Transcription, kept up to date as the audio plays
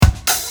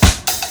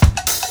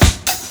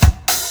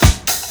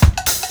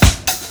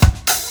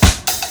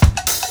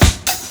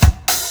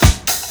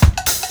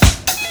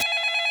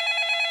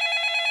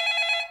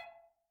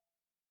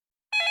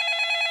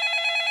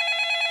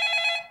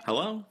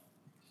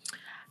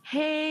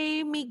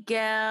Hey,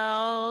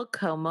 Miguel,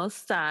 ¿cómo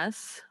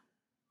estás?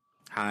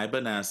 Hi,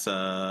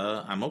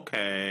 Vanessa. I'm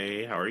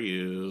okay. How are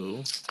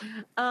you?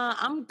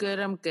 I'm good.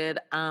 I'm good.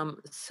 I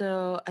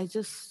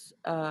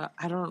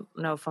don't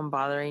know if I'm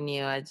bothering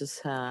you. I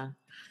just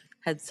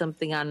had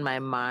something on my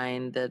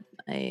mind that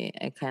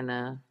I kind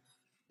of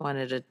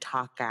wanted to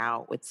talk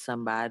out with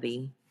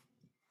somebody.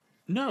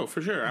 No,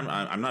 for sure.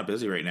 I'm not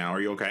busy right now. Are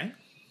you okay?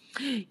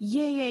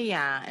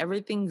 Yeah.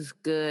 Everything's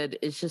good.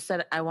 It's just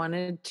that I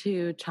wanted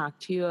to talk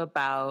to you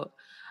about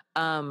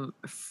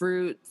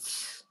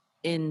fruits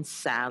in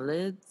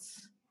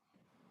salads.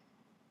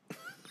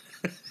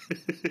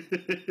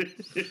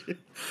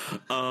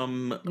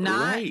 Not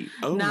Right.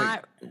 Oh my,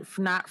 not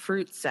not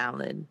fruit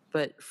salad,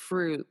 but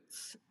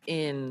fruits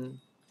in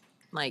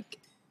like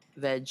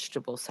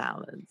vegetable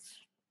salads.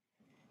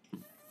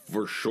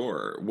 for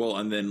sure. Well,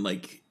 and then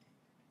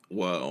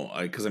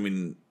because I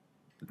mean,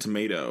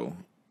 tomato,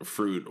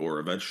 fruit or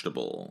a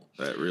vegetable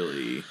that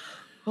really.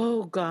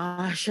 Oh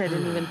gosh, I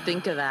didn't even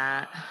think of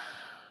that.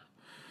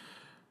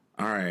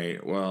 All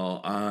right.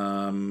 Well,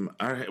 all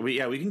right. We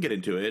can get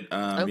into it.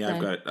 Yeah, Okay.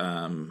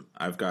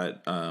 I've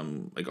got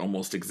like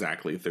almost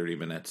exactly 30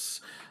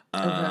 minutes.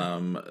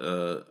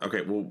 Okay.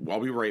 Okay. Well, I'll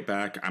be right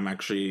back. I'm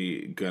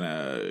actually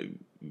gonna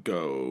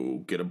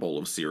go get a bowl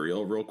of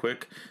cereal real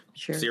quick.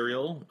 Sure.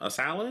 Cereal, a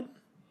salad.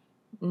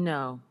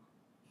 No.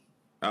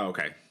 Oh,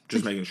 okay.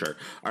 Just making sure.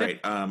 All right.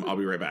 I'll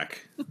be right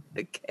back.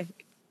 Okay.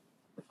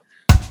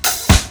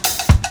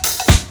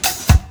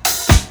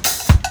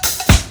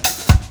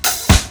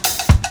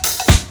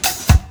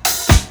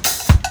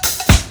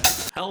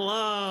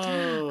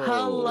 Hello.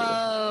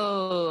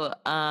 Hello.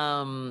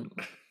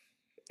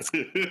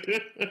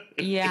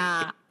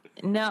 Yeah.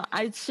 No,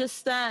 it's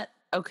just that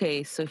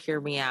okay, so hear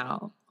me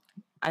out.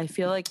 I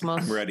feel like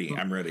I'm ready.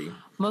 I'm ready.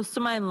 most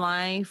of my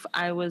life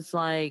I was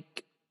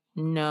like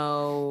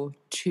no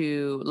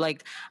to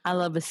like I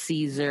love a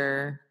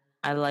Caesar.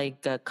 I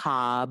like a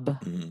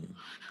Cobb. Mm,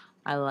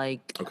 I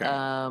like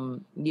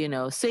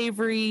okay.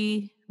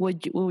 savory.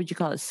 What would you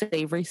call it?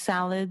 Savory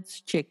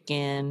salads,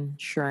 chicken,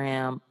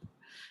 shrimp,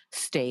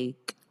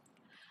 steak.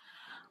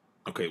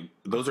 Okay.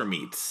 Those are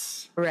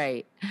meats.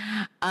 Right.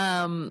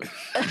 Um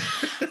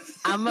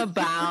I'm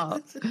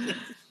about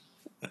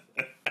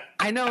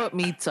I know what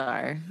meats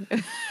are.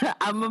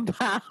 I'm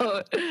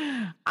about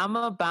I'm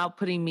about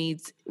putting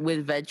meats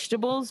with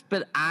vegetables,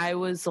 but I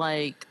was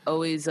like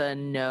always a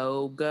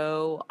no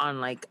go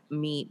on like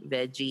meat,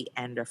 veggie,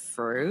 and a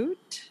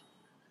fruit.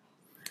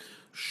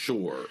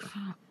 Sure.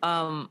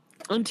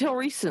 Until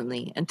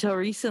recently. Until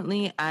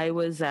recently I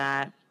was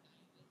at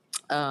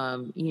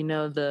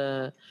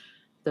the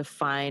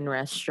fine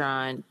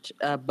restaurant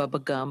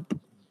Bubba Gump.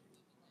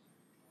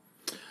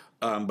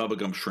 Bubba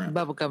Gump Shrimp.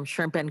 Bubba Gump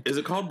Shrimp and Is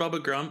it called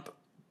Bubba Gump?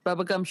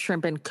 Bubba Gump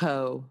Shrimp and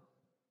Co.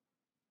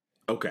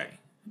 Okay.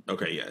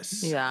 Okay,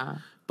 yes. Yeah.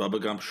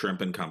 Bubba Gump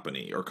Shrimp and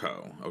Company or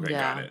Co. Okay,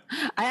 got Yeah. it.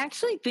 I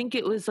actually think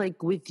it was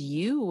like with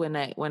you when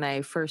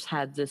I first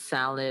had this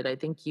salad. I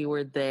think you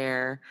were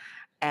there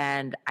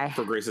and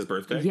For Grace's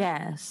birthday?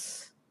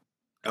 yes.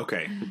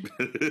 Okay.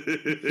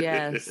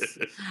 Yes.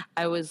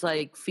 I was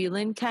like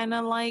feeling kind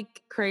of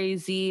like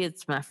crazy.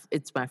 It's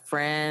my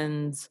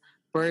friend's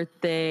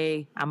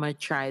birthday. I'm going to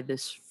try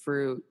this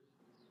fruit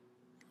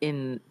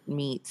in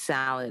meat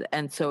salad.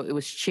 And so it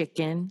was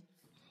chicken,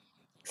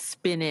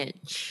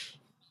 spinach,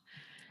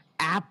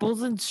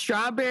 apples and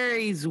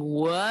strawberries.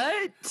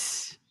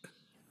 What?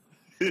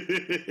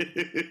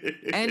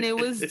 And it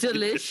was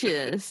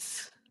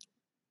delicious.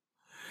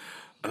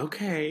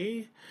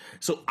 Okay.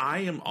 So I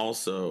am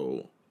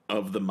also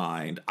of the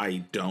mind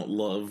I don't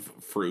love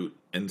fruit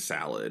and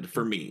salad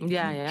for me.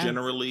 Yeah.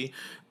 Generally,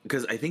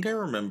 because I think I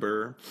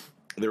remember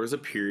there was a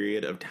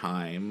period of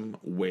time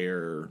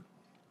where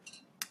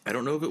I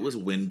don't know if it was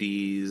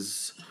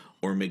Wendy's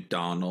or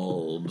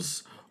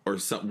McDonald's or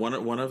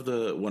one of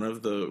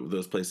the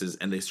those places,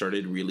 and they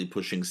started really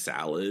pushing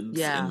salads in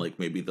Yeah. like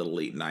maybe the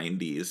late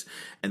 '90s,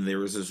 and there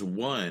was this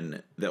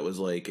one that was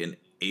like an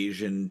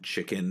Asian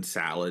chicken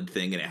salad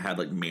thing, and it had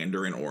like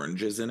mandarin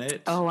oranges in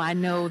it, Oh, I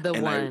know the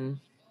and I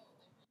one.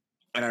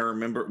 and I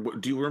remember.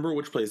 Do you remember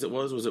which place it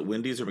was? Was it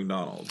Wendy's or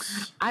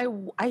McDonald's?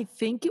 I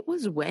think it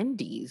was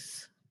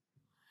Wendy's.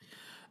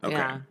 Okay,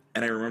 Yeah.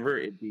 and I remember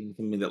it being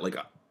something that like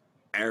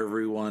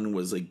everyone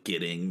was like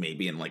getting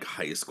maybe in like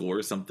high school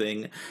or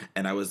something,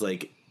 and I was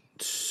like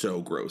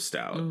so grossed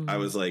out. I Mm.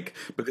 was like,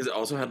 because it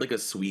also had like a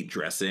sweet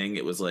dressing.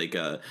 It was like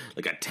a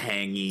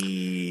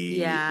tangy like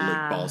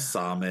Yeah.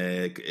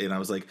 balsamic, and I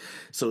was like,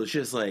 so it's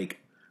just like,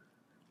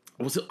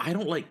 also I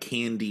don't like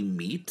candy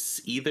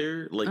meats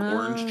either, like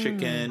orange Oh,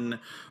 chicken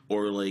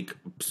or like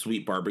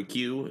sweet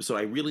barbecue. So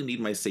I really need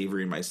my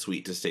savory and my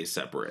sweet to stay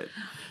separate.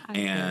 I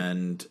get it.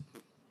 And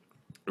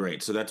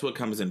right, so that's what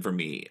comes in for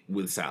me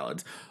with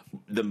salads.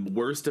 The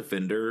worst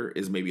offender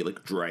is maybe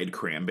like dried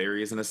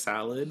cranberries in a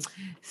salad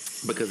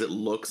because it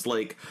looks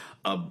like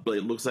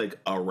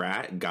a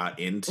rat got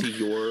into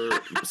your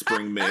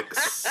spring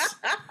mix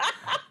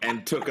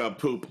and took a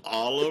poop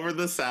all over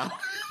the salad.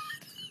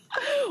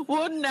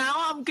 Well, now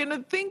I'm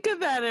gonna think of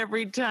that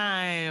every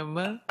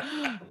time.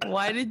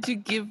 Why did you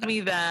give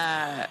me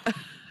that?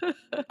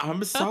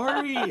 I'm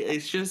sorry.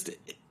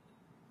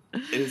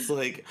 It's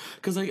like,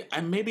 because like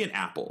maybe an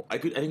apple. I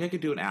think I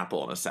could do an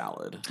apple on a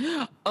salad.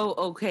 Oh,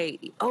 okay.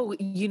 Oh,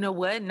 you know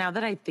what? Now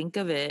that I think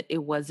of it, it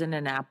wasn't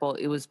an apple.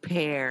 It was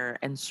pear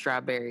and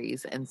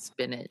strawberries and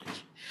spinach,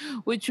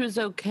 which was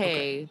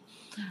okay.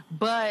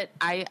 But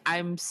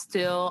I'm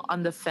still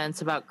on the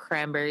fence about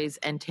cranberries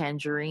and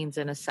tangerines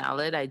in a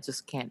salad. I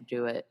just can't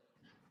do it.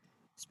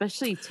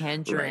 Especially Right.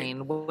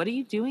 tangerine. What are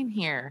you doing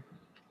here?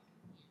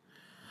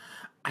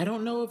 I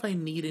don't know if I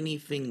need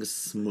anything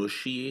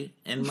smushy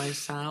in my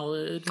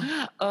salad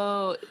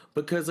Oh,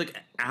 because like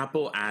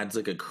apple adds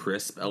like a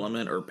crisp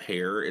element, or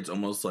pear, it's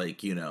almost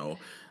like, yeah.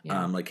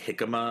 like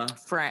jicama,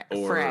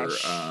 or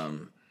Fresh.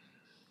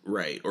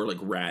 right, or like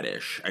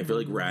radish. I feel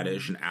like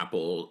radish Mm. and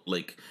apple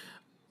like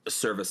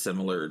serve a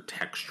similar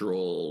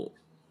textural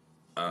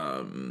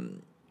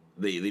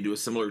they do a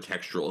similar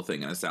textural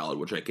thing in a salad,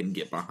 which I can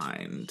get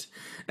behind.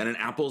 And an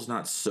apple's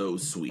not so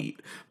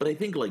sweet, but I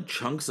think like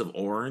chunks of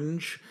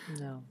orange,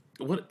 No.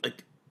 what,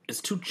 like,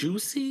 it's too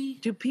juicy.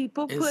 Do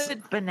people Is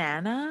put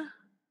banana?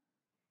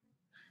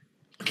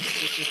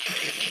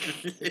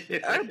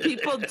 Are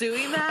people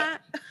doing that?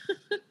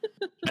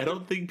 I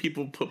don't think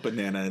people put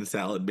banana in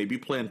salad. Maybe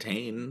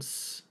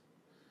plantains,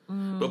 but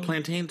Mm,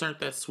 plantains aren't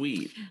that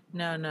sweet.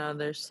 no,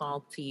 they're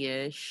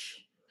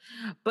salty-ish.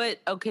 But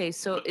okay,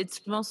 so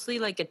it's mostly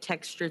like a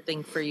texture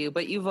thing for you,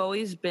 but you've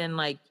always been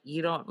like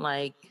you don't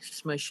like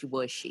smushy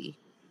mushy.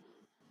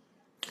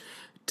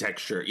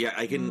 Texture, yeah,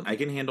 I Mm,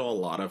 can handle a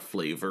lot of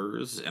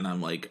flavors, and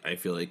I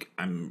feel like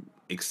I'm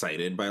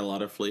excited by a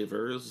lot of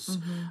flavors,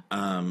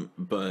 mm-hmm,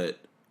 but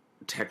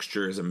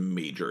texture is a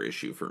major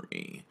issue for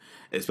me,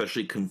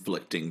 especially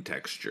conflicting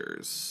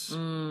textures.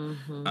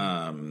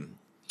 mm-hmm.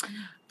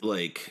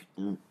 Like,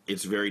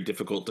 it's very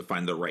difficult to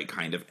find the right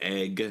kind of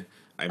egg.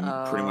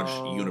 I'm pretty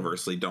much Oh,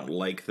 universally don't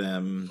like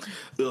them.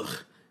 Ugh,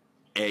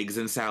 eggs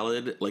in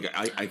salad. Like,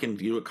 I can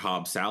do a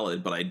Cobb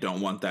salad, but I don't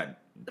want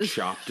that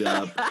chopped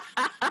up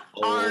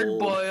hard old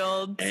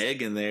boiled.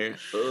 egg in there.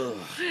 Ugh.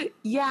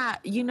 Yeah,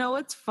 you know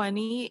what's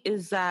funny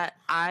is that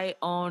I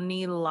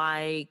only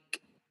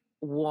like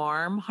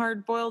warm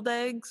hard boiled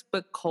eggs,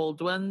 but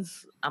cold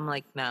ones, I'm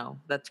like, no,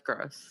 that's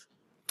gross.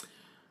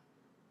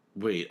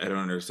 Wait, I don't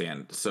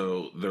understand.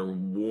 So they're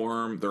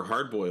warm, they're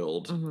hard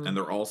boiled, Hmm. and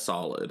they're all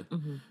solid,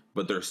 Hmm.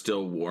 but they're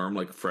still warm,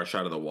 like fresh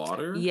out of the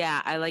water.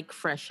 Yeah, I like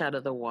fresh out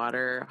of the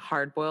water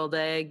hard boiled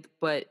egg,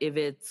 but if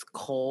it's Fresh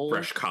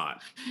cold,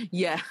 caught.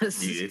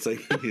 yes. It's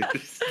like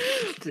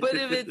But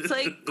if it's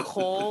like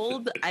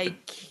cold, I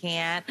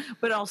can't.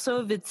 But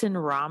also if it's in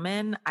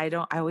ramen, I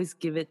always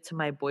give it to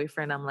my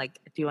boyfriend. I'm like,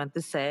 do you want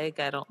this egg?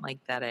 I don't like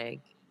that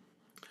egg.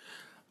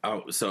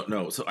 oh, so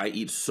no, so I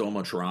eat so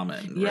much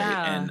ramen, right?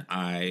 Yeah.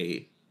 And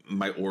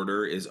my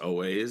order is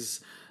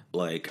always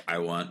like, I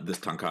want this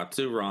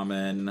tonkatsu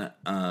ramen,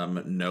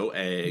 no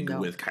egg, No.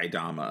 with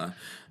kaidama.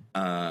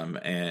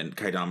 And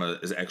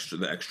kaidama is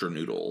the extra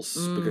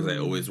noodles, because I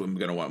always Mm. am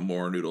gonna want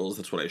more noodles.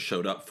 That's what I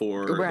showed up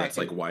for. That's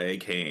like Right. why I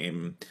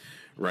came.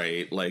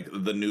 Right? Like,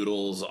 the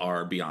noodles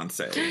are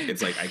Beyonce.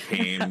 It's like I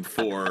came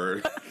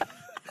for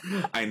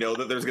I know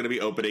that there's gonna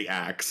be opening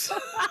acts,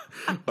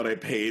 but I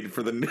paid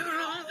for the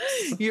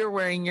noodles. You're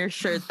wearing your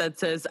shirt that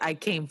says I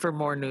came for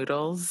more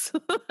noodles.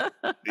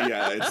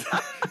 Yeah, it's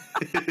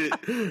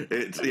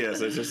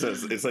yes, it just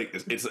says, it's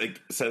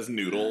like says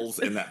noodles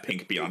in that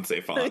pink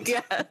Beyonce font.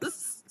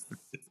 Yes.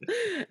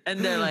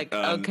 And they're like,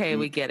 okay,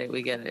 we get it.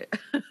 We get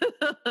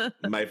it.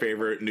 My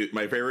favorite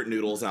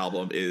Noodles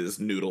album is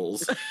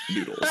Noodles.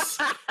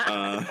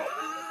 Uh,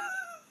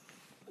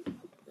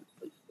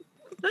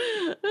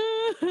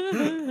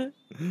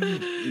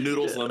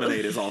 Noodles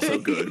Lemonade is also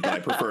good, but I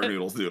prefer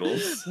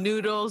Noodles.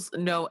 Noodles,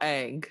 no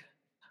egg.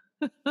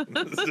 But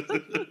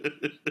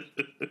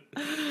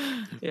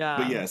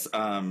Yeah. yes,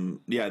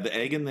 yeah, the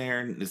egg in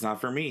there is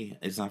not for me.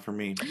 It's not for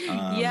me.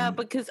 Yeah,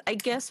 because I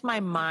guess my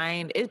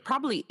mind, it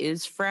probably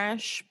is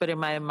fresh, but in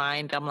my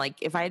mind, I'm like,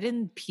 if I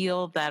didn't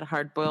peel that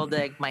hard boiled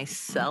egg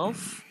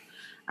myself,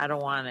 I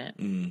don't want it.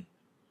 Mm,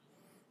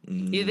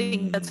 You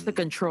think that's the mm,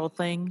 control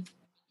thing?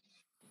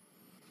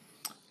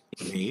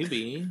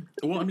 maybe.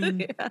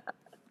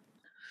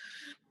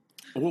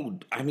 Well,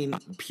 I mean,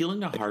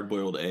 peeling a hard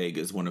boiled egg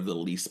is one of the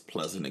least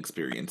pleasant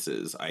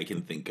experiences I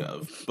can think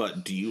of.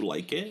 But do you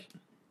like it?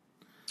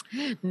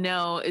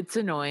 No, it's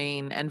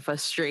annoying and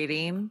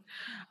frustrating.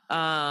 And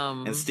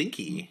Um,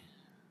 stinky.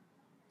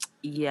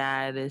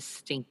 yeah, it is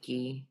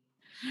stinky.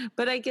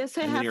 But I guess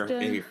I And then have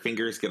to. your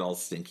fingers get all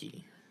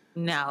stinky.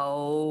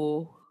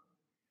 No,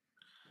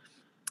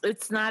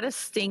 it's not a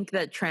stink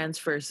that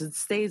transfers, it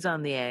stays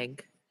on the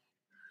egg.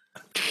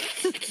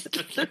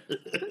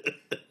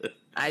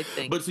 I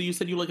think. But so you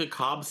said you like a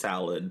Cobb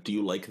salad. Do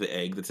you like the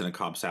egg that's in a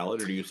Cobb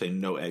salad, or do you say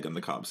no egg on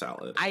the Cobb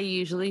salad? I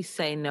usually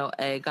say no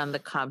egg on the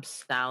Cobb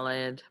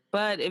salad,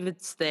 but if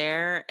it's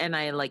there and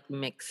I like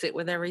mix it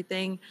with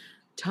everything,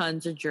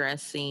 tons of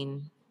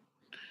dressing,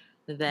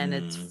 then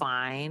it's Mm.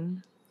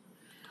 fine.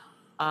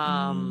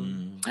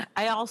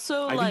 I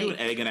also I can do an like.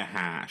 egg and a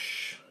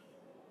hash.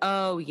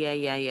 Oh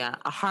yeah.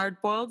 A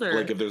hard boiled Like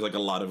or if there's like a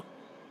lot of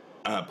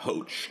a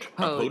poached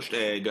poached?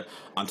 egg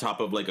on top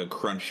of like a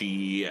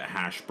crunchy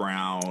hash Oh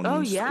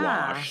brown yeah.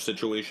 squash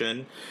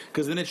situation,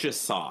 because then it's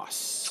just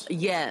sauce.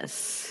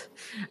 Yes.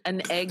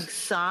 An egg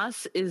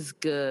sauce is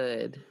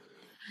good.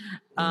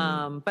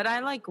 But I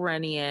like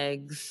runny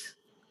eggs,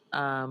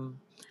 um,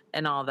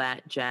 and all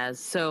that jazz.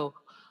 So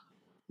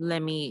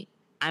let me,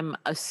 I'm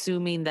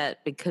assuming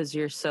that because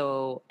you're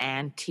so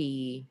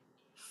anti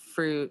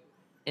fruit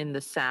in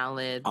the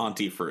salad,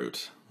 Auntie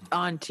fruit.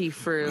 anti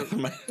fruit,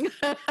 My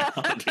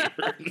auntie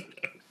fruit.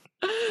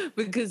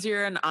 because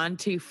you're an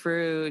anti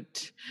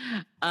fruit,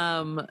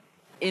 um,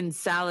 in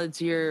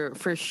salads, you're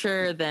for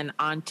sure then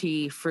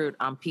anti fruit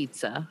on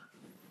pizza.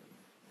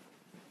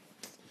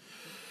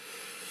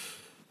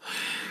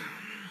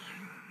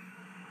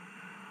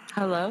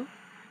 Hello?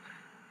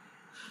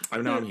 I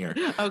know I'm here.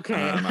 Okay.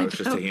 I was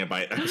just taking a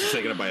bite. I was just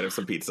taking a bite of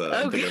some pizza and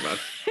Okay. thinking about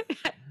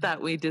it.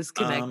 Thought we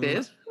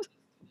disconnected.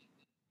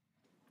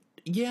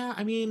 Yeah,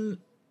 I mean,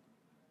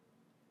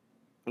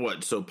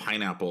 what? So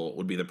pineapple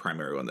would be the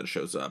primary one that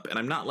shows up, and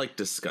I'm not like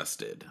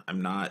disgusted.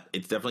 I'm not.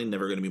 It's definitely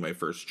never going to be my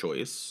first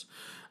choice.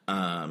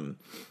 Um,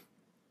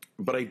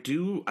 but I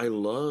do. I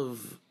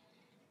love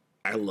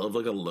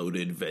like a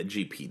loaded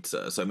veggie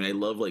pizza. So I mean, I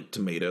love like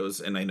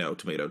tomatoes, and I know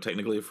tomato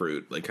technically a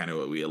fruit, like kind of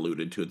what we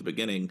alluded to at the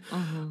beginning.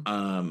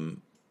 Mhm.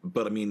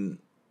 But I mean,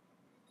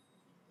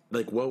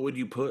 like, what would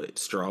you put?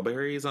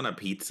 Strawberries on a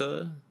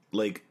pizza?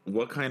 Like,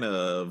 what kind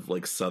of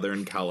like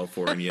Southern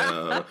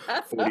California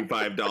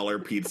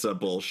 $45 pizza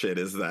bullshit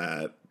is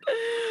that?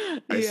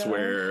 I Yeah.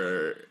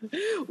 swear,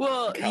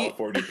 Well,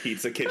 California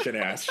pizza kitchen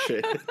ass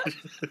shit.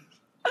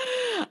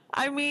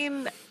 I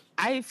mean,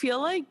 I feel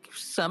like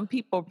some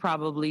people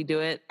probably do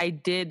it. I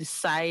did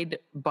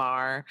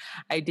sidebar.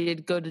 I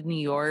did go to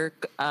New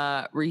York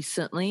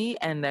recently,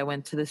 and I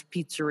went to this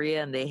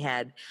pizzeria, and they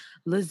had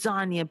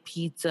lasagna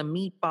pizza,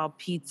 meatball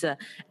pizza,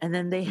 and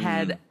then they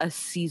had a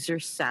Caesar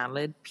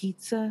salad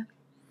pizza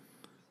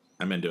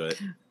I'm into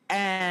it.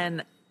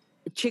 and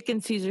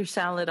chicken Caesar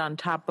salad on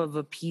top of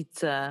a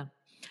pizza.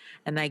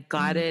 And I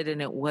got it,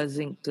 and it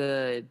wasn't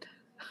good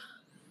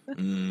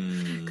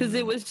because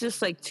it was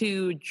just like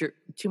too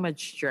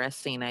much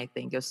dressing. I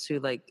think it was too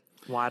like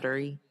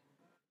watery.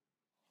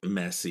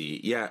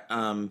 Messy. Yeah.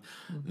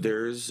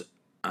 There's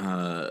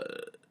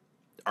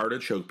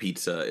artichoke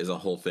pizza is a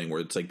whole thing where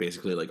it's like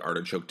basically like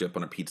artichoke dip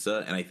on a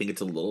pizza, and I think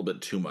it's a little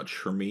bit too much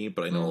for me,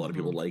 but I know a lot of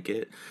people like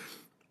it.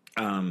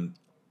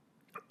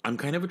 I'm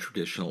kind of a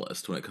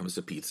traditionalist when it comes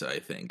to pizza. I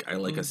think I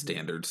like a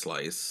standard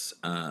slice,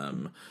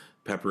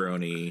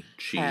 pepperoni,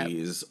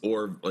 cheese,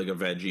 or like a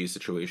veggie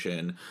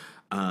situation.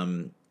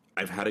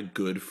 I've had a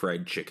good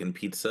fried chicken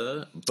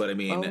pizza, but I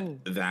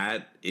mean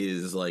that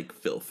is like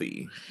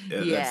filthy.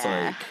 That's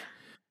Yeah. like,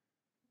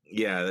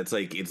 yeah, that's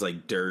like it's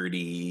like dirty.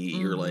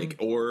 You're like,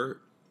 or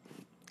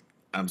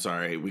I'm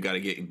sorry, we got to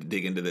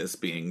dig into this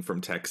being from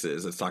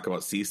Texas. Let's talk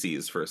about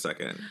CC's for a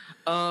second.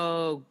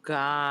 Oh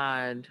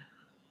God.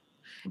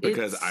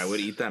 Because I would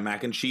eat that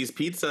mac and cheese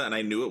pizza, and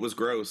I knew it was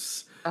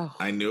gross. Oh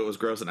I knew it was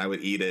gross, and I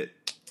would eat it.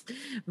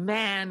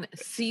 man,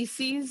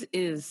 Cece's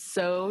is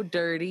so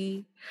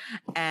dirty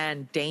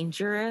and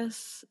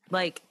dangerous.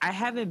 Like I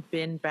haven't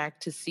been back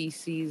to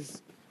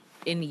Cece's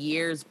in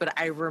years, but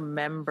I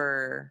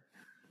remember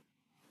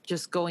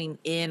just going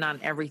in on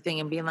everything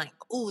and being like,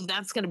 "Oh,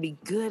 that's gonna be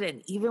good."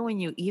 And even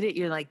when you eat it,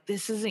 you're like,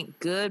 "This isn't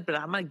good," but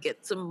I'm gonna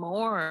get some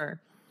more.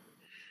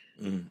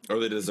 Or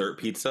the dessert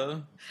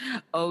pizza,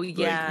 Oh like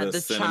yeah, the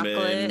the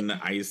cinnamon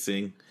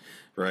icing,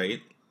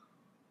 right?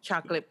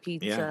 chocolate Yeah.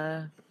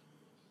 pizza.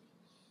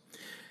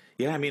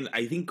 Yeah, I mean,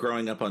 I think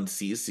growing up on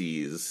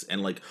CC's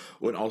and like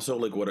when also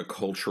like what a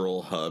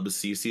cultural hub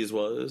CC's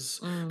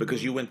was,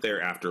 because you went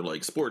there after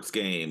like sports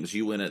games,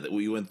 we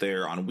went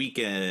there on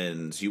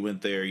weekends, you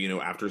went there,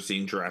 after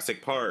seeing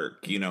Jurassic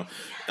Park, like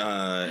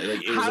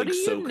it was How like do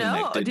you so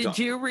know? connected. Did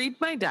you read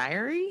my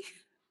diary?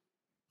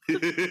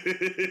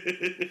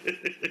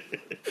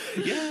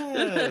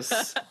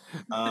 Yes.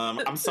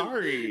 I'm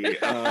sorry.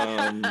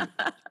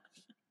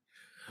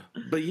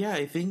 But yeah,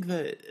 I think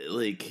that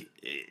like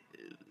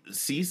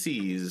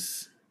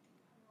CC's.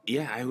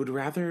 Yeah, I would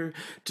rather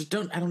just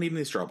don't. I don't need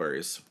any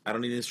strawberries. I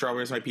don't need any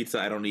strawberries on my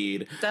pizza. I don't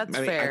need. That's I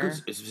mean, fair. I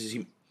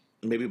could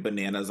maybe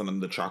bananas on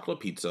the chocolate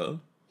pizza.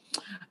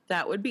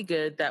 That would be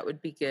good. That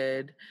would be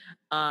good.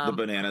 The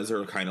bananas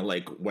are kind of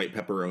like white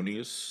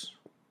pepperonis.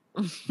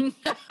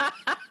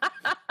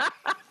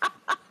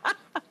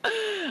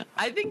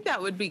 I think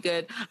that would be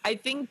good. I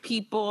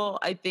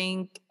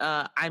think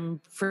I'm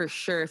for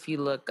sure if you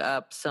look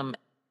up some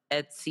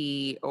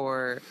Etsy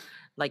or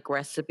like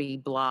recipe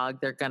blog,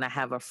 they're going to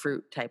have a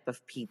fruit type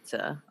of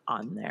pizza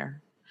on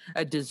there,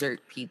 a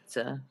dessert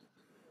pizza.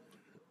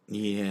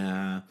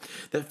 Yeah,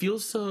 that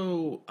feels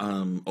so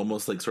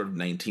almost like sort of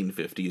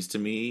 1950s to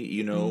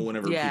me.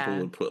 Whenever people Yeah.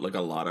 would put like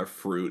a lot of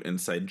fruit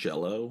inside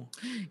Jello.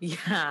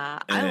 Yeah,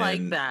 I like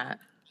And that.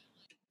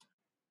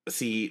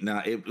 See,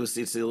 now it's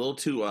a little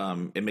too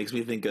it makes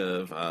me think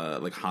of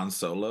like Han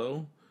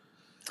Solo,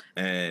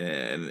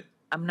 and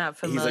I'm not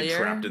he's like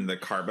trapped familiar. in the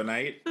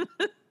carbonite.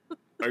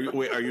 Are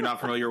you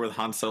not familiar with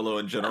Han Solo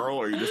in general,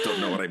 or you just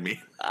don't know what I mean?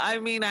 I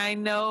mean, I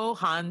know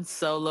Han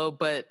Solo,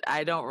 but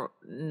I don't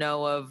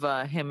know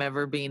of him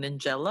ever being in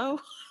Jello.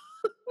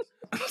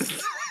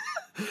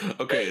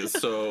 Okay,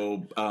 so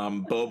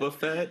Boba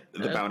Fett,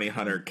 the bounty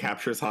hunter,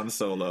 captures Han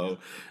Solo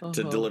to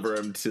Uh-huh. deliver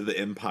him to the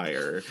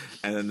Empire,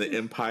 and then the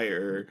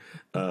Empire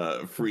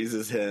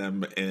freezes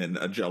him in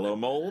a Jello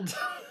mold,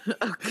 and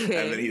then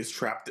Okay. he's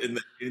trapped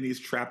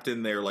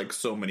in there like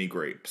so many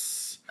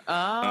grapes.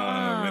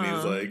 And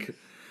he's Ah. like,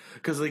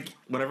 because like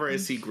whenever I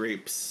see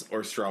grapes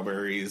or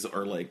strawberries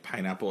or like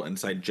pineapple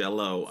inside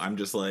Jello, I'm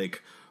just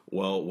like,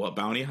 well, what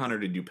bounty hunter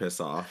did you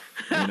piss off?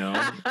 You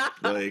know,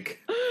 like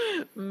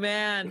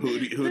Man, who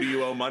do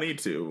you owe money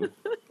to?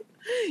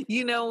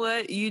 you know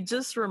what? You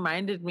just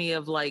reminded me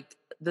of like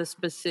the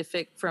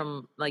specific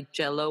from like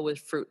Jello with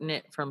fruit in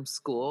it from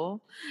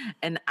school.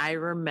 And I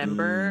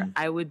remember Mm.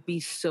 I would be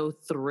so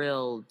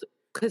thrilled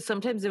because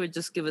sometimes they would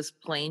just give us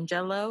plain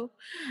Jello.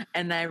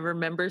 And I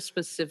remember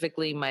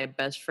specifically my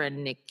best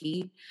friend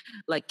Nikki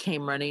like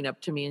came running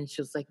up to me and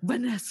she was like,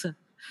 Vanessa,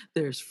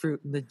 there's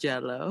fruit in the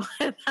Jello.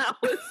 And I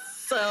was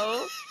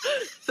so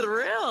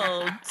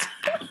thrilled.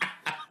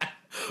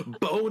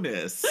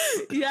 Bonus.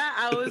 Yeah,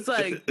 I was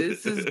like,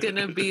 this is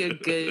gonna be a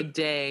good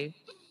day.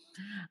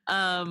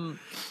 Um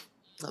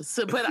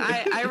so but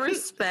I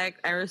respect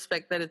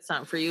that it's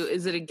not for you.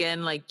 Is it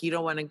again like you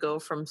don't want to go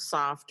from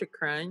soft to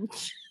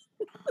crunch?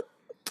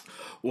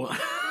 Well,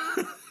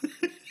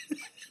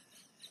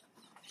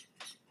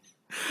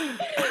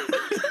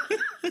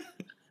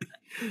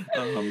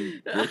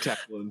 we're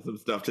tackling some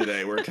stuff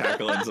today. We're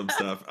tackling some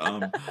stuff.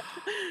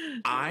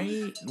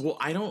 I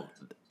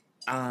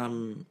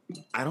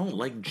don't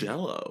like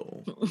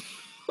Jello.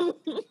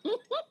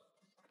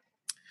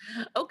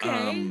 Okay.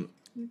 Um,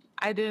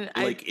 I didn't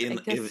like I in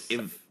guess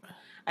if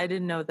I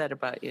didn't know that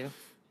about you.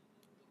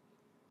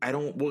 I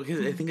don't, well,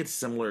 'cause I think it's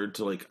similar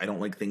to like I don't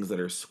like things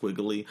that are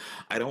squiggly.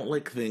 I don't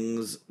like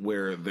things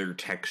where their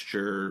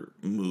texture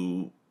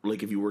move.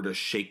 Like if you were to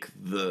shake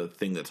the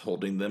thing that's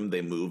holding them,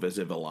 they move as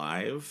if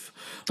alive.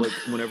 Like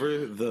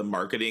whenever the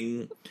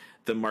marketing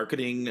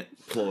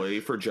ploy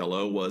for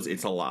Jello was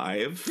it's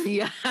alive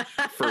Yeah.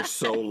 for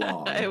so It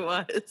long,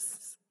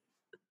 was.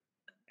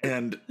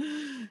 and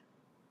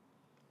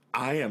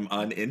I am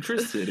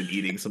uninterested in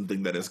eating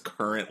something that is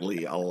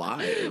currently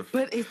alive.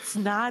 But it's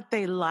not.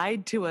 They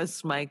lied to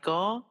us,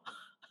 Michael.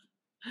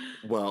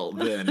 Well,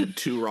 then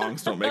two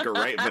wrongs don't make a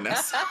right,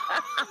 Vanessa.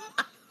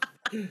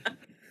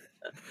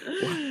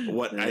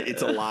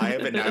 It's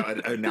alive,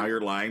 and now you're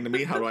lying to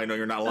me. How do I know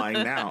you're not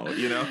lying now?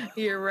 You know,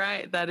 You're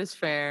right. That is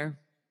fair.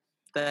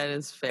 That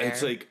is fair.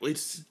 it's like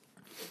it's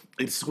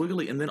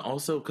squiggly, and then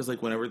also because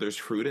like whenever there's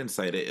fruit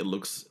inside it, it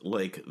looks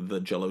like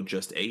the Jello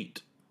just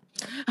ate,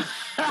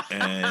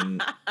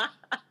 and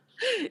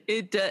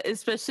It does,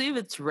 especially if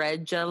it's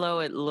red Jello.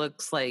 It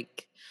looks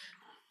like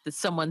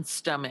someone's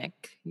stomach.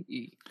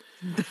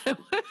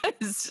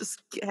 It's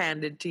just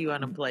handed to you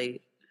on a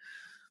plate.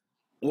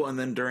 well, and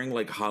then during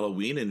like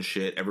Halloween and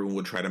shit, everyone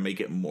would try to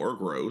make it more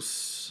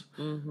gross,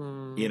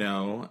 Mm-hmm. you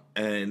know,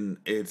 and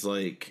it's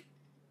like,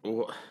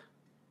 what,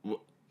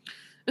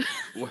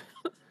 what,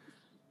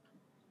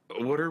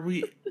 what are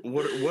we,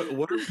 what are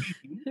we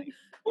doing?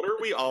 What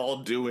are we all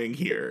doing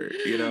here,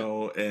 you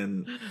know?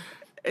 And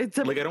It's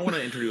a like, I don't want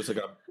to introduce like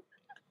a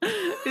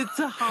it's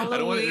a I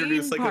don't want to Halloween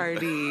introduce like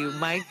party.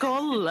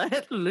 Michael,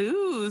 let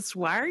loose.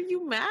 Why are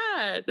you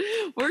mad?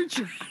 We're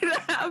trying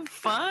to have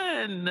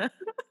fun.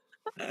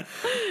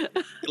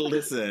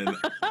 listen,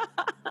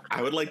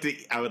 I would like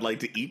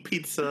to eat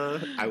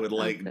pizza. I would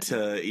like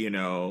to, you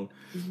know,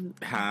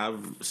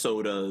 have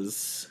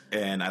sodas,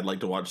 and I'd like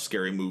to watch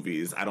scary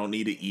movies. I don't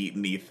need to eat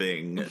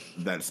anything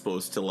that's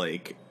supposed to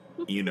like,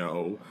 you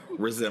know,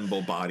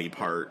 resemble body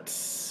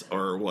parts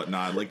or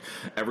whatnot. Like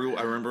I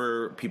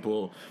remember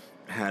people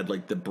had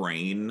like the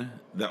brain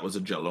that was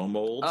a Jello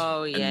mold,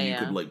 Oh and yeah, then you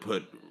could yeah. like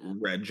put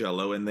red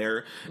Jello in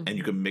there, and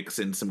you could mix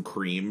in some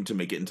cream to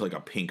make it into like a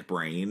pink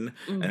brain.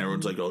 And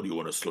everyone's like, "Oh, do you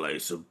want a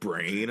slice of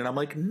brain?" And I'm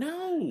like,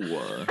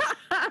 "No."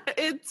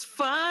 It's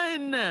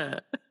fun.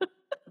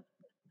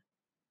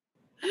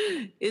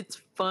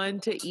 It's fun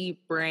to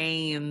eat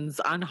brains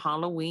on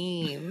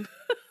Halloween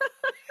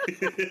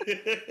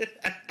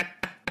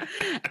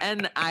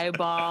and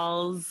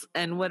eyeballs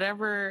and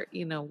whatever,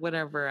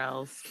 whatever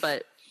else.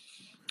 But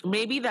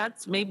maybe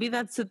that's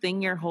the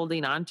thing you're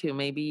holding on to.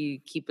 Maybe you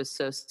keep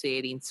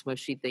associating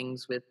smushy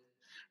things with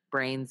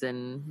brains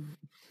and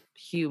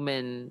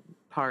human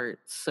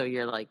parts. So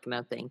you're like,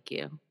 no, thank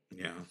you.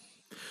 Yeah.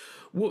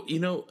 Well, you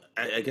know,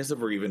 I guess if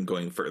we're even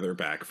going further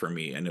back for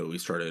me, I know we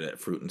started at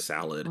fruit and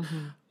salad.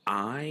 Mm-hmm.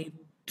 I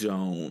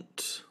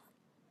don't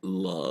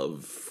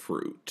love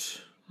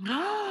fruit.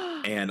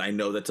 And I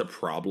know that's a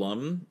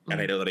problem,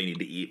 and I know that I need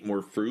to eat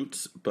more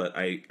fruits, but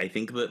I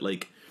think that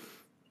like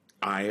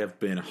I have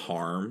been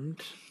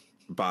harmed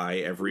by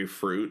every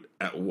fruit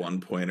at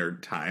one point or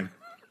time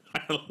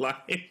in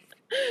life.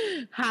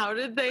 How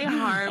did they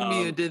harm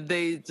you? Did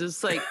they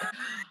just like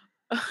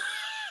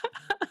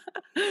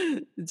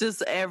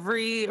just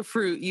every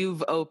fruit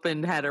you've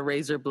opened had a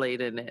razor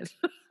blade in it?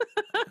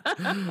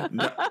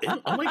 No,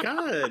 oh my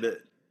god.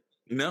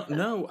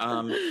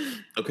 No.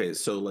 Okay,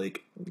 so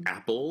like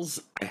apples,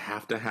 I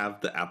have to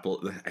have the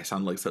apple. I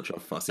sound like such a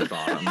fussy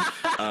bottom.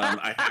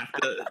 I have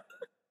to.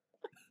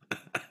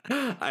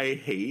 I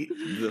hate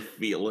the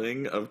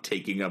feeling of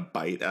taking a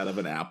bite out of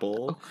an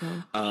apple.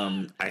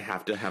 Okay. I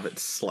have to have it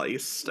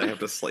sliced. I have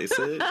to slice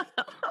it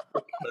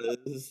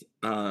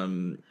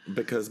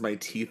because my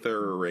teeth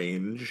are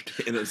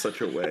arranged in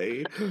such a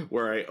way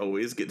where I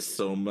always get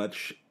so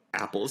much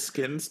apple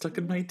skin stuck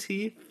in my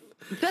teeth.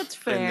 That's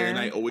fair. And then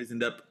I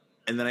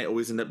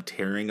always end up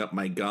tearing up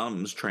my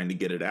gums trying to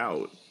get it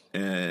out.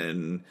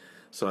 And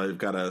so I've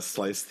got to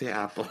slice the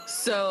apple.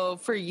 So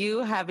for you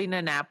having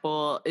an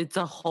apple, it's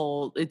a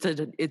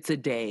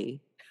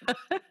day.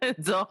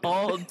 It's a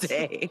whole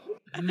day.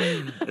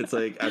 It's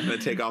like, I'm going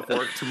to take off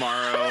work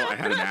tomorrow. I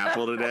had an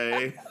apple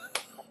today.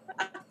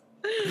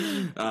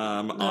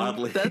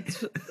 Oddly.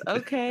 That's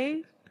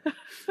okay.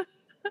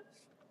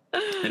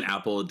 An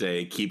apple a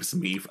day keeps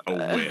me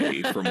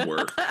away from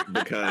work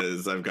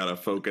because I've got to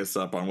focus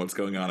up on what's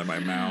going on in my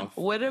mouth.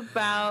 What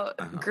about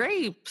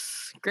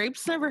grapes?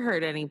 Grapes never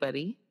hurt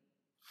anybody.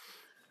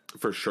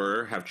 For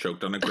sure, have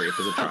choked on a grape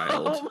as a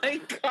child. Oh my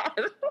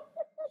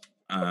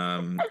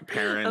god.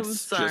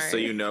 Parents, just so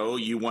you know,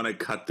 you want to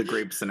cut the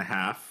grapes in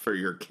half for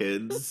your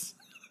kids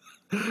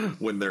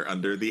when they're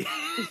under the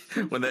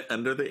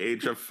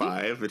age of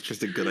 5. It's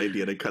just a good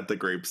idea to cut the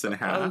grapes in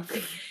half.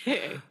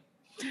 Okay.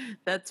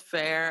 That's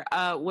fair.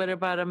 What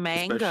about a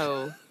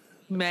mango?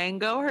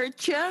 Mango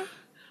hurt you?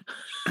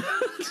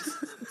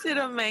 Did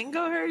a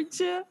mango hurt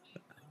you?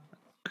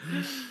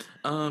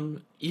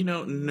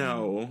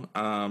 No.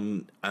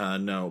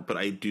 No, but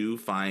I do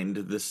find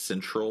the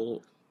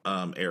central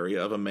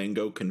area of a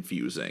mango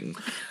confusing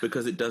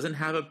because it doesn't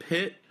have a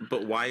pit,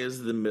 but why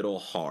is the middle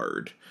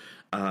hard?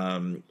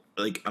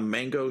 Like a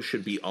mango you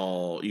should be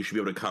able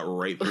to cut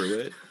right through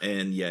it,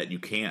 and yet you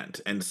can't.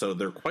 And so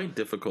they're quite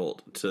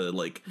difficult to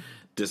like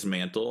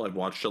dismantle. I've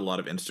watched a lot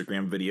of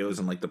Instagram videos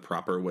and like the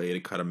proper way to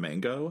cut a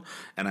mango,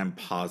 and I'm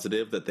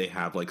positive that they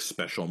have like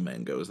special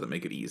mangoes that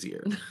make it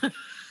easier.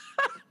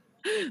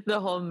 The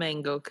whole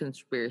mango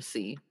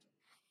conspiracy.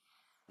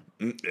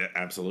 Yeah,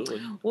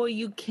 absolutely. Well,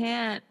 you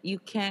can't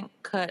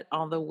cut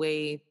all the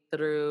way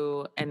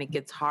through and it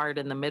gets hard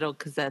in the middle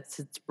because that's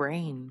its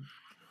brain.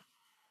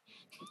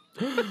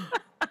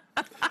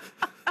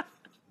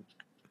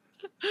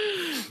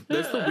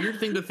 That's the weird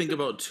thing to think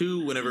about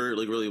too, whenever it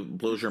like really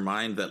blows your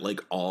mind that like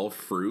all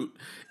fruit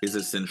is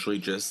essentially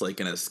just like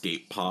an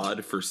escape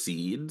pod for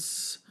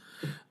seeds.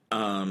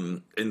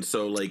 And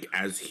so like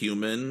as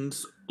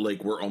humans,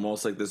 like we're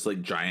almost like this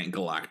like giant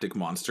galactic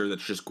monster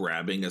that's just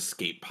grabbing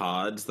escape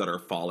pods that are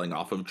falling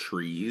off of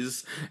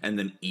trees and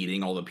then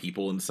eating all the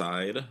people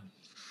inside.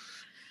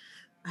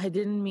 I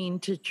didn't mean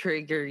to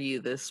trigger you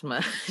this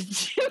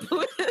much.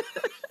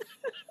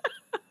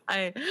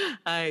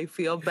 I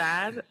feel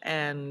bad,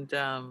 and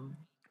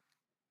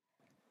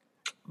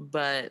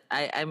but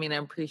I mean I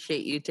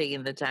appreciate you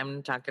taking the time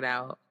to talk it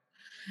out.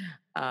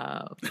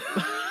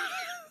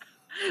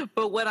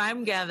 But what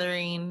I'm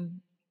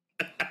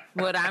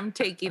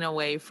taking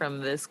away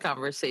from this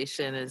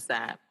conversation is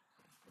that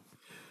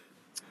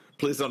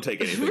please don't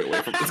take anything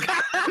away from this.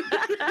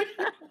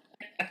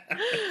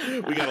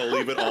 We gotta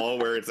leave it all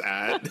where it's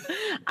at.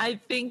 I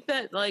think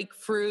that like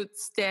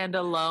fruits stand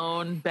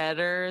alone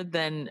better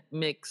than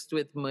mixed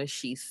with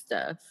mushy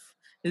stuff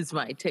is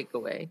my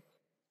takeaway.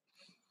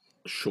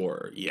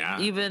 Sure, yeah.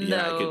 Even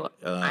though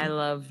I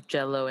love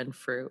Jell-O and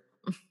fruit.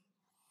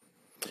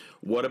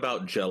 What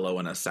about Jell-O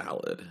and a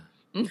salad?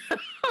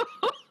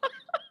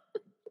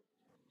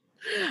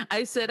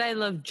 I said I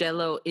love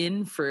Jell-O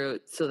in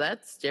fruit, so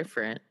that's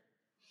different.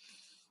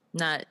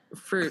 Not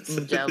fruit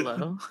and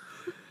Jell-O.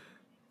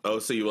 Oh,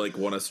 so you like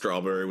want a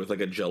strawberry with like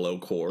a Jell-O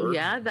core?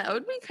 Yeah, that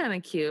would be kind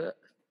of cute.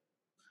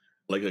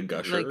 Like a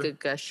gusher? Like a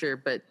gusher,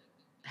 but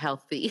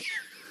healthy.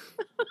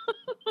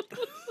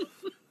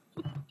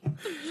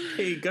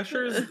 Hey,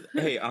 gushers.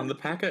 Hey, on the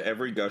pack of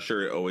every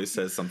gusher, it always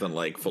says something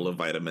like full of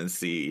vitamin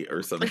C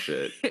or some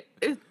shit.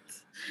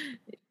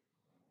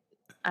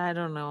 I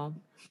don't know.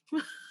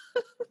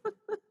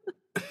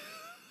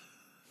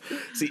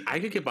 See, I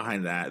could get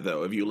behind that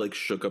though. If you like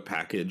shook a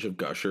package of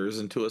gushers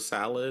into a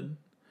salad.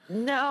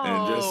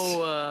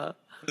 No.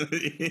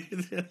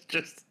 And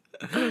just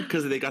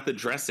because they got the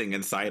dressing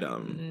inside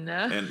them.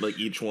 No. And like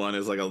each one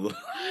is like a little.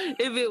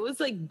 If it was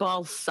like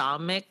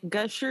balsamic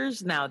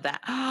gushers, now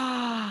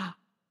that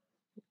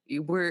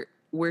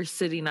we're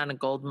sitting on a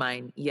gold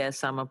mine.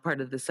 Yes, I'm a part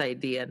of this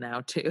idea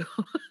now too.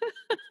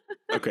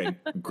 Okay,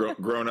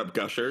 grown up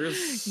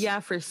gushers.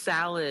 Yeah, for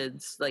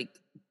salads, like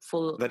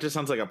full. That just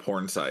sounds like a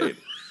porn site.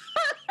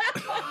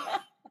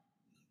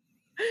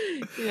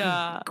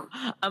 Yeah,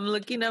 I'm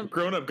looking up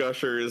grown up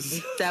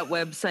gushers. That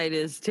website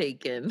is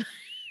taken.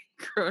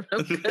 Grown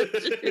up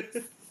gushers.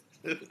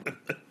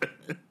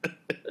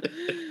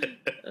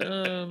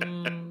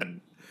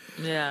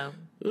 Yeah.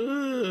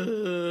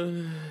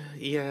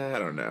 Yeah, I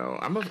don't know.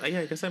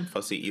 I guess I'm a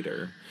fussy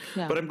eater.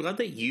 Yeah. But I'm glad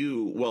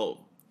that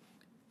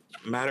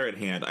matter at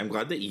hand, I'm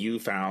glad that you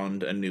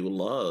found a new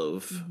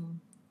love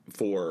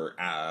for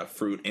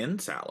fruit in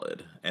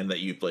salad, and that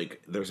you've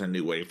like there's a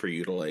new way for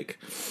you to like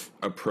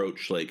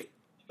approach like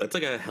that's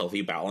like a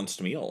healthy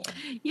balanced meal.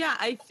 Yeah,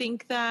 I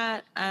think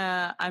that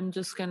I'm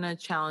just gonna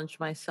challenge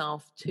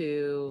myself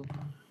to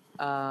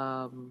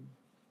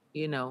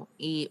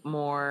eat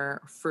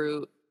more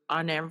fruit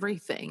on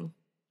everything.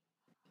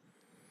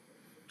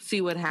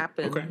 See what Okay.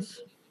 happens.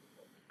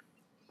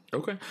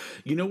 Okay.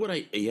 You know what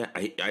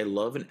I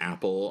love an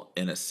apple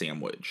in a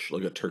sandwich,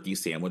 like a turkey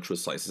sandwich with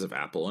slices of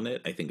apple in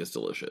it. I think it's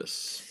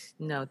delicious.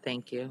 No,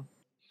 thank you.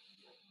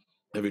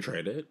 Have you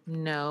tried it?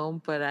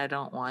 No, but I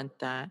don't want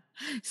that.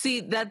 See,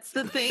 that's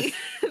the thing.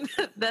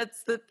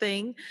 That's the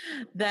thing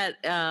that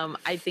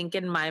I think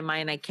in my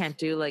mind I can't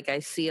do. Like I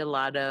see a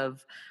lot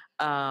of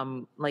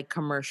like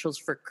commercials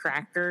for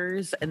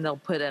crackers and they'll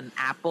put an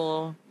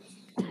apple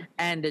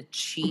and a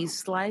cheese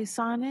slice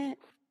on it.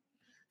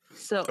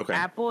 So Okay.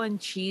 apple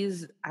and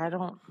cheese,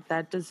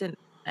 that doesn't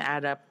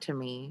add up to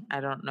me. I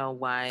don't know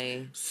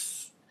why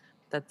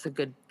that's a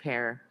good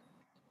pair.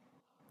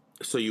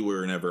 So you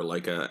were never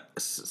like a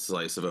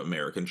slice of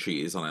American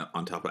cheese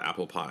on top of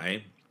apple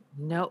pie?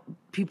 No,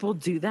 people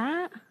do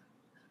that?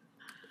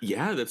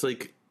 Yeah, that's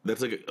like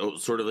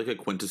sort of like a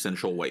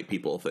quintessential white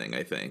people thing,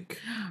 I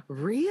think.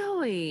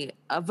 Really?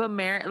 Of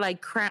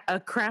like a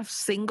craft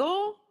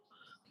single?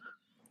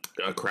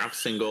 A Kraft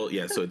single,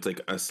 yeah. So it's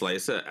like a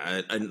slice of,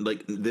 and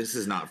like this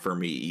is not for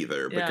me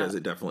either because Yeah.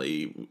 it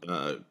definitely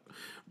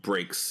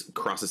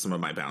crosses some of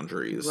my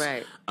boundaries.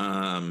 Right.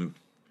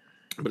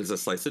 But it's a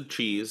slice of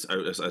cheese, or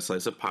a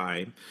slice of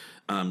pie,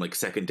 like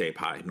second day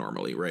pie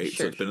normally, right? So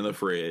Sure. it's been in the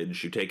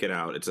fridge. You take it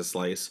out. It's a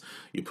slice.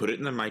 You put it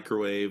in the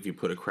microwave. You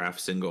put a Kraft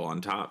single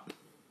on top.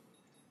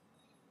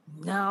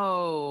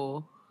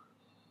 No.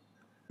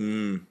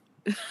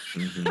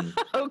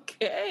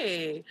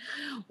 Okay.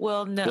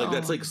 Well, Like no.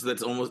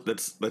 that's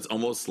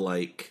almost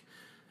like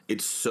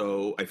it's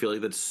so I feel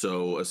like that's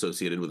so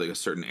associated with like a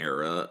certain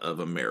era of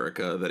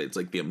America that it's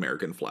like the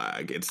American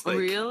flag. It's like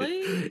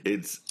Really?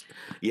 it's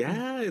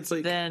it's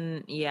like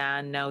Then,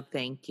 yeah, no,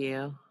 thank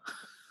you.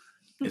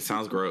 it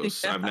sounds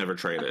gross. Yeah. I've never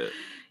tried it.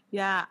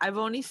 Yeah, I've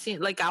only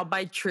seen like I'll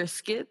buy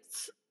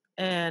Triscuits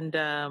and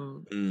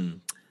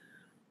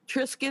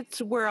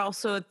Triscuits were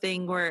also a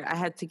thing where I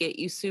had to get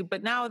used to,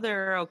 but now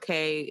they're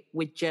okay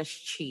with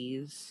just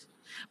cheese.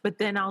 But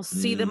then I'll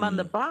see them on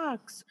the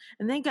box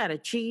and they got a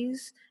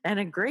cheese and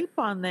a grape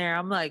on there.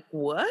 I'm like,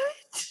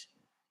 what?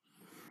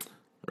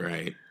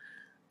 Right.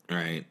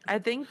 Right. I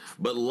think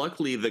But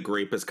luckily the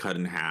grape is cut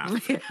in half,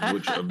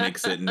 which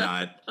makes it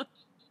not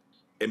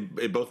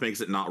it both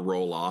makes it not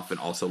roll off and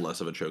also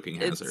less of a choking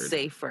hazard. it's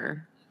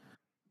safer.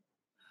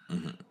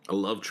 I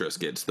love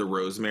Triscuits. The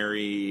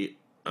rosemary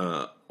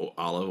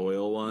olive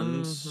oil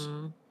ones.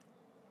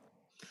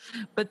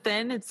 But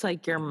then it's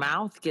like your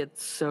mouth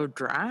gets so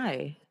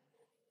dry.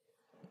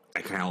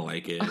 I kind of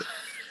like it.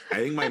 I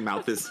think my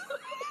mouth is.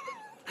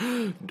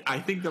 I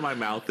think that my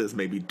mouth is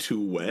maybe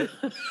too wet,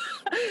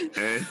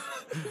 and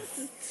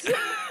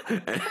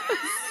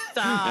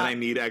I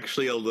need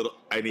actually a little.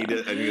 I need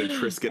a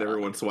Triscuit every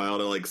once in a while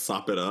to like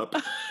sop it up.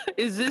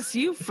 Is this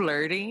you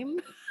flirting?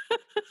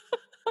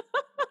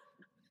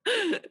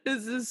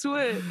 Is this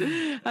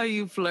how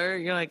you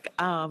flirt? You're like,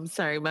 I'm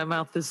sorry, my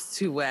mouth is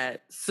too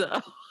wet,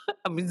 so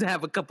I'm gonna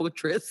have a couple of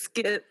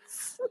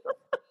Triscuits.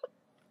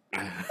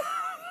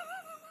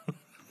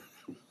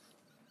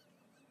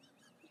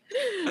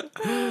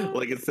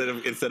 Like instead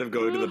of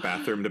going to the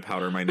bathroom to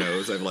powder my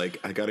nose, I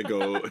gotta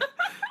go.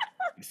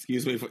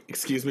 Excuse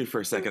me for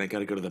a second. I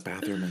gotta go to the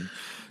bathroom and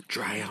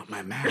dry out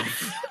my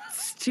mouth.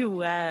 It's too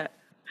wet,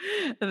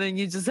 and then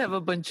you just have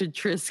a bunch of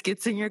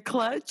Triscuits in your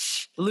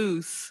clutch,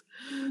 loose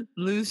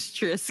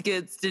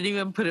Triscuits. Didn't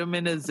even put them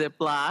in a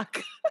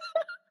Ziploc.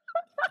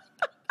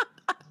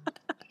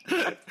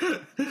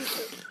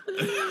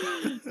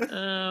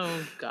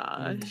 Oh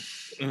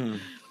gosh.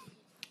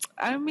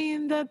 I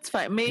mean, that's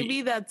fine.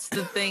 Maybe that's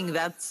the thing.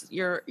 That's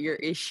your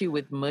issue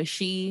with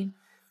mushy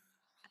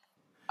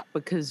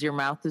because your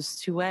mouth is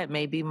too wet.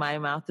 Maybe my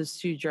mouth is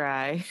too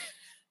dry.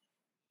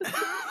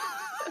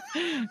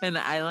 And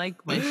I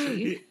like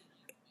mushy.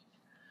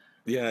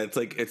 Yeah, it's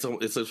like it's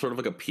a sort of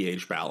like a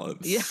pH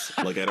balance. Yeah.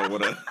 Like I don't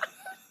want to.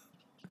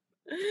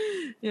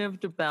 You have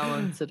to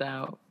balance it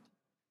out.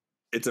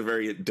 It's a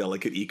very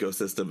delicate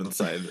ecosystem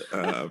inside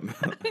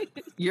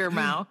Your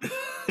mouth.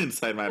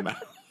 inside my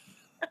mouth.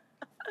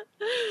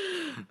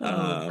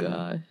 Oh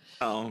gosh.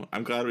 Oh,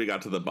 I'm glad we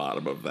got to the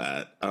bottom of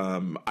that.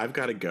 I've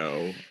got to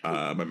go.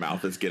 My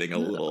mouth is getting a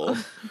little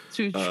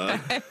Too dry.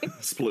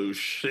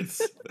 sploosh.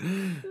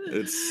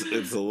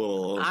 It's a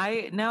little.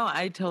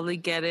 I totally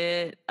get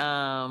it.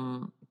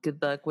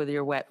 Good luck with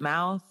your wet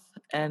mouth,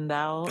 and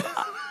I'll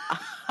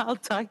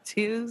talk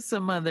to you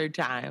some other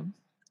time.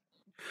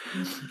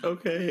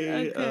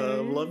 Okay.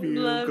 Love you.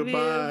 Love you.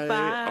 Goodbye.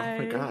 Bye.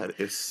 Oh my God.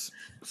 It's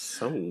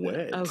So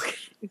wet. Okay.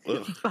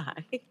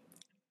 Bye.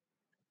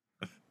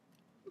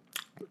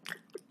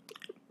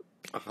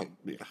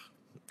 Yeah.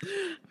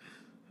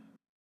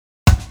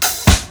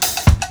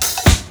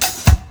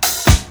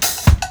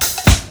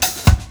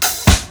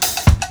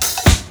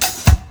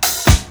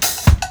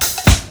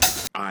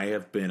 I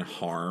have been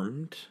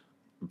harmed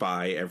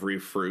by every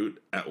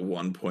fruit at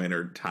one point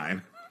or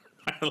time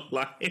in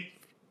my life.